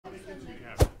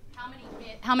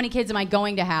how many kids am I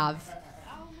going to have?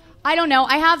 I don't know.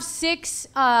 I have 6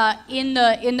 in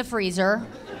the freezer.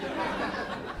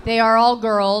 They are all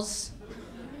girls.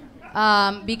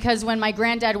 Because when my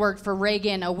granddad worked for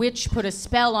Reagan, a witch put a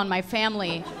spell on my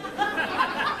family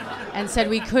and said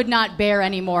we could not bear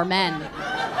any more men.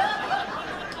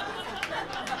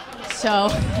 So,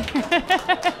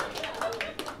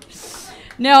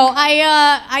 no,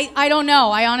 I don't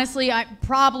know. I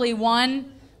probably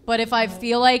 1, but if I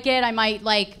feel like it, I might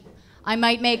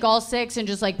make all 6 and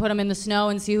just like put them in the snow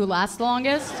and see who lasts the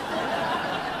longest.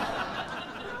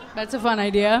 That's a fun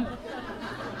idea.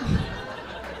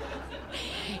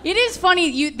 It is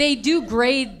funny. They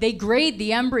grade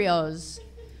the embryos.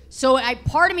 So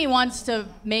part of me wants to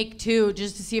make 2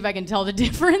 just to see if I can tell the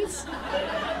difference.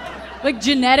 Like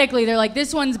genetically, they're like,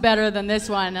 this one's better than this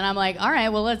one, and I'm like, all right,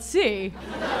 well, let's see.